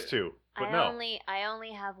 but I it's- used to, but I no.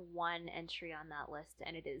 only have one entry on that list,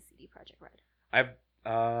 and it is CD Projekt Red. I've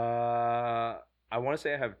I want to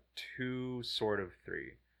say I have two, sort of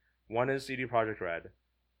three. One is CD Projekt Red,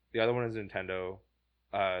 the other one is Nintendo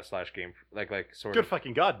 / game like sort Good of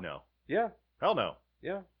fucking god, no. yeah Hell no.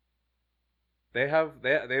 yeah.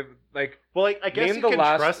 They've like Well, like, I guess Name you the can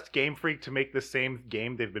last- trust Game Freak to make the same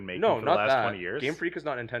game they've been making no, for the not last that. 20 years. Game Freak is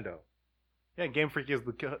not Nintendo. Yeah, Game Freak is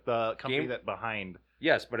the company Game- that behind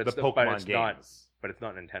Yes, but it's the but Pokemon it's games. not. But it's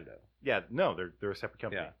not Nintendo. Yeah, no, they're a separate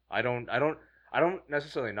company. Yeah, I don't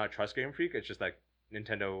necessarily not trust Game Freak. It's just like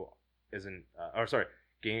Nintendo isn't. Or sorry,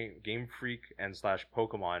 Game Freak and /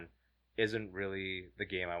 Pokemon isn't really the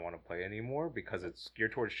game I want to play anymore because it's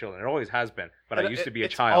geared towards children. It always has been, but I used to be a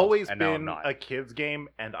child. It's always and now I'm been not. a kid's game,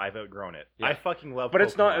 and I've outgrown it. Yeah. I fucking love. But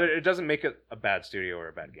it's not. Pokemon, It doesn't make it a bad studio or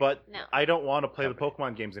a bad game. But No. I don't want to play the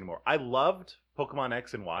Company. Pokemon games anymore. I loved Pokemon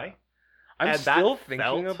X and Y. I'm and that still thinking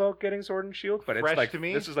felt about getting Sword and Shield, but it's fresh like to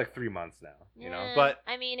me. this is like 3 months now. You know. Yeah, But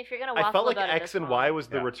I mean, if you're gonna waffle I felt like about it X this and Y long- was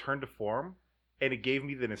the Yeah. return to form, and it gave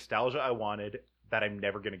me the nostalgia I wanted that I'm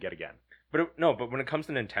never gonna get again. But but when it comes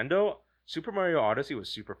to Nintendo, Super Mario Odyssey was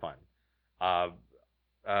super fun.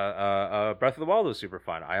 Breath of the Wild was super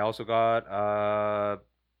fun. I also got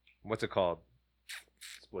what's it called?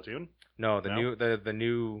 Splatoon. No, the No?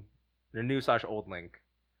 new / old Link.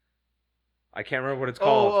 I can't remember what it's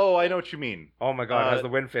called. Oh, I know what you mean. Oh my god, it has Uh, the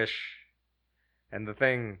Windfish and the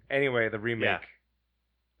thing. Anyway, the remake. Yeah.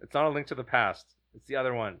 It's not A Link to the Past. It's the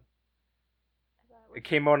other one. I thought it was- It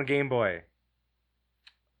came out on Game Boy.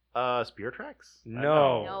 Spear Tracks?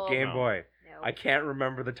 No, No. Game No. Boy. No. I can't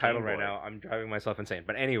remember the title Game right Boy. now. I'm driving myself insane.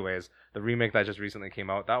 But anyways, the remake that just recently came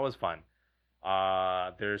out, that was fun.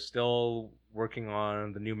 They're still working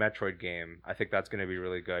on the new Metroid game. I think that's going to be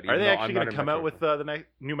really good. Are even they though actually I'm going not to a come out Metroid with fan. the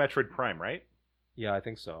new Metroid Prime, right? Yeah, I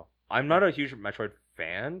think so. I'm not a huge Metroid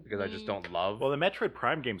fan because I just Mm. don't love. Well, the Metroid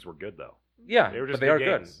Prime games were good, though. yeah, they were but just they are good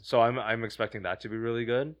good. games. So I'm expecting that to be really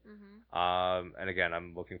good. Mhm. And again,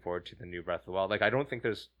 I'm looking forward to the new Breath of the Wild. Like, I don't think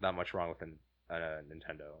there's that much wrong with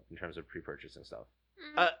Nintendo in terms of pre-purchasing stuff.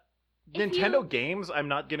 Mhm. If Nintendo you- games, I'm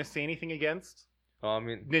not going to say anything against. Well, I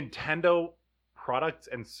mean, Nintendo products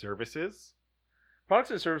and services. products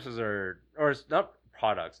and services or it's not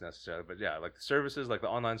products necessarily, but yeah, like the services, like the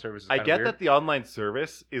online services. I kinda get weird. that the online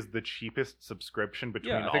service is the cheapest subscription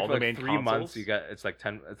between Yeah, I think all for the like main 3 consoles. months you get it's like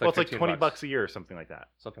 10. It's like Well, it's like 15 $20 bucks a year or something like that.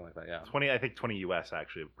 something like that. Yeah, 20, I think 20 US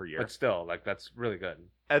actually per year. but still, like that's really good.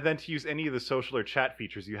 And then to use any of the social or chat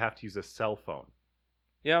features, you have to use a cell phone.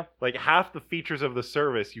 Yeah, Like half the features of the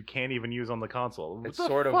service you can't even use on the console. What it's the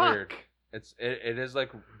sort of fuck? weird. It is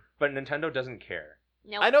like, but Nintendo doesn't care.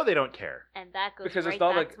 No, I know they don't care. and that goes Because it's right not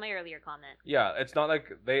back like- to my earlier comment. Yeah, it's not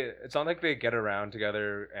like they get around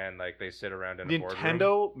together and like they sit around in a boardroom.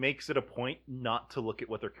 Nintendo makes it a point not to look at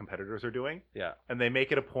what their competitors are doing, Yeah. and they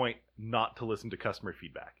make it a point not to listen to customer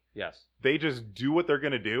feedback. Yes. They just do what they're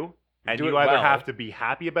going to do, and Do you it either well. have to be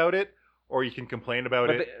happy about it or you can complain about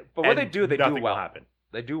But, it. but what they and do, they nothing do will well. happen.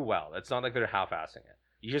 They do well. It's not like they're half-assing it.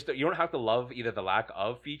 You don't have to love either the lack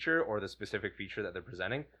of feature or the specific feature that they're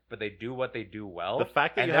presenting, but they do what they do well. The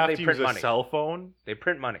fact that and you then have they to print use a money. cell phone They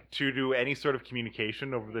print money. to do any sort of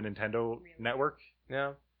communication over the Nintendo network,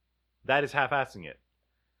 Yeah. that is half-assing it.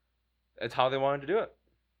 It's how they wanted to do it.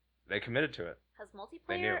 They committed to it. Has They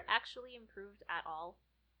knew. multiplayer actually improved at all?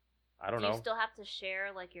 I don't Do know. you still have to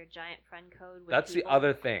share like your giant friend code with That's the people?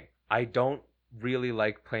 other thing. I don't really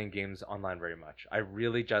like playing games online very much. I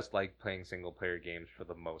really just like playing single player games for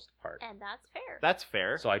the most part. And that's fair. That's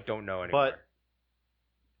fair. So I don't know anymore.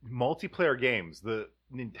 But multiplayer games, the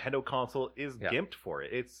Nintendo console is Yeah. gimped for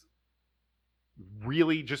it. It's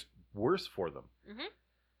really just worse for them.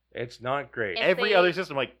 It's not great. If Every they- other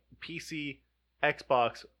system, like PC,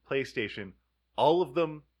 Xbox, PlayStation, all of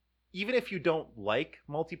them, even if you don't like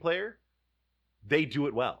multiplayer, they do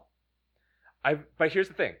it well. But here's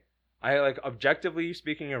the thing. I like objectively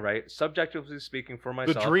speaking, you're right. Subjectively speaking, for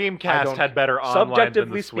myself, The I Dreamcast don't- had better online than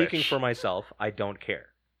subjectively the Switch. speaking for myself, I don't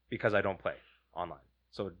care because I don't play online.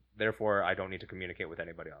 So therefore, I don't need to communicate with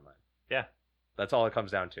anybody online. Yeah. That's all it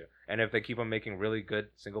comes down to. And if they keep on making really good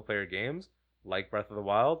single player games, like Breath of the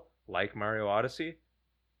Wild, like Mario Odyssey,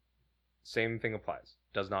 same thing applies.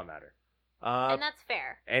 Does not matter. and that's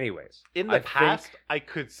fair. Anyways, In I the past, think- I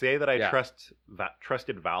could say that I Yeah.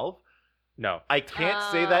 trusted Valve. no. I can't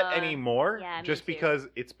say that anymore, yeah, me just too. because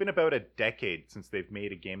it's been about a decade since they've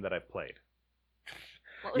made a game that I've played.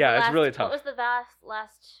 What was Yeah, the it's last, really tough. What was the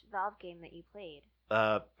last Valve game that you played?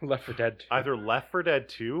 Left 4 Dead 2. Either Left 4 Dead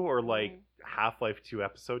 2 or like Half-Life 2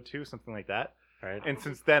 Episode 2, something like that. Right. And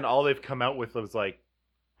since then, all they've come out with was like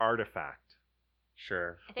Artifact.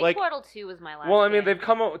 Sure. I think like- Portal 2 was my last. Well, I mean, game. they've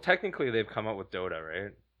come out. Technically, they've come out with Dota,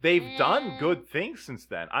 right? They've done good things since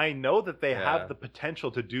then. I know that they Yeah. have the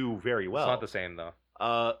potential to do very well. It's not the same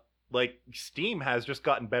though. Like Steam has just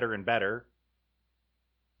gotten better and better.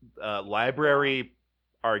 Library,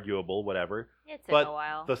 arguable, whatever. It's but in a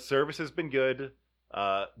while. The service has been good.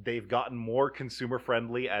 They've gotten more consumer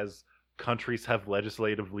friendly as countries have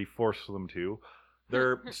legislatively forced them to.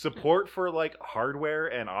 Their support for like hardware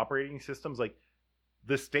and operating systems, like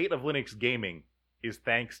the state of Linux gaming, is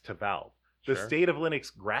thanks to Valve. The Sure. state of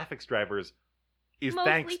Linux graphics drivers is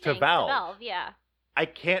Mostly thanks to Valve. Yeah. I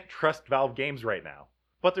can't trust Valve games right now,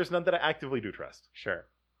 but there's none that I actively do trust. Sure.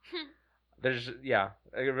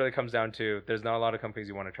 It really comes down to there's not a lot of companies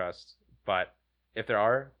you want to trust, but if there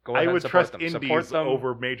are, go ahead I would and support trust them. indies Support them.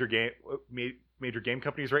 over major game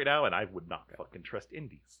companies right now, and I would not fucking trust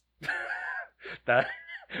indies. That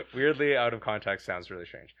weirdly out of context sounds really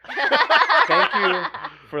strange. Thank you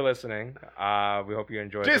for listening. We hope you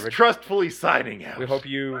enjoyed. Distrustfully signing out. We hope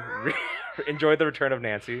you enjoyed the return of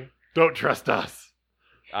Nancy. Don't trust us.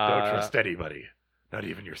 Don't Uh, trust anybody, not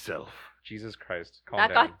even yourself. Jesus Christ, calm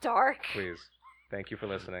That down, got dark. please. Thank you for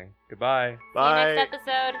listening. Goodbye. See you Bye. next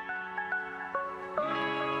episode.